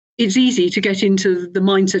it's easy to get into the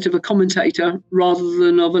mindset of a commentator rather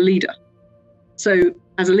than of a leader. So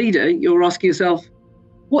as a leader, you're asking yourself,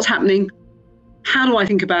 what's happening? How do I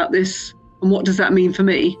think about this? And what does that mean for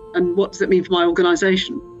me? And what does it mean for my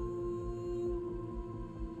organisation?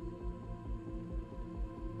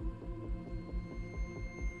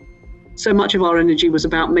 So much of our energy was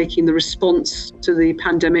about making the response to the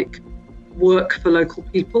pandemic work for local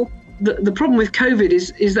people. The problem with COVID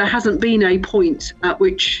is there hasn't been a point at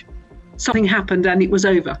which something happened and it was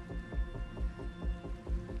over.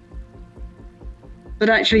 But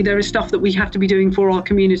actually there is stuff that we have to be doing for our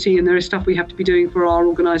community, and there is stuff we have to be doing for our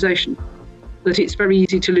organisation that it's very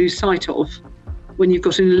easy to lose sight of when you've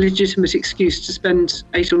got an illegitimate excuse to spend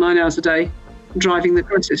 8 or 9 hours a day driving the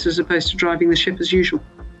crisis as opposed to driving the ship as usual.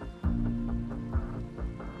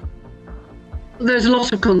 There's a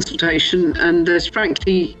lot of consultation, and there's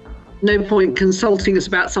frankly no point consulting us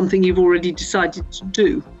about something you've already decided to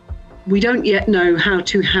do. We don't yet know how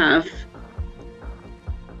to have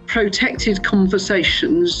protected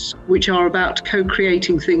conversations which are about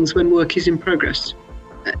co-creating things when work is in progress.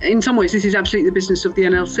 In some ways, this is absolutely the business of the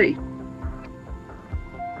NLC.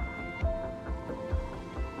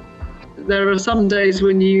 There are some days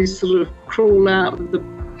when you sort of crawl out of the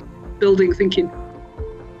building thinking,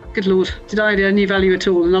 good Lord, did I add any value at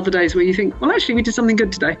all? And other days where you think, well, actually, we did something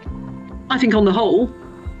good today. I think on the whole,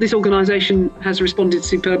 this organisation has responded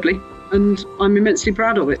superbly, and I'm immensely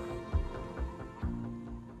proud of it.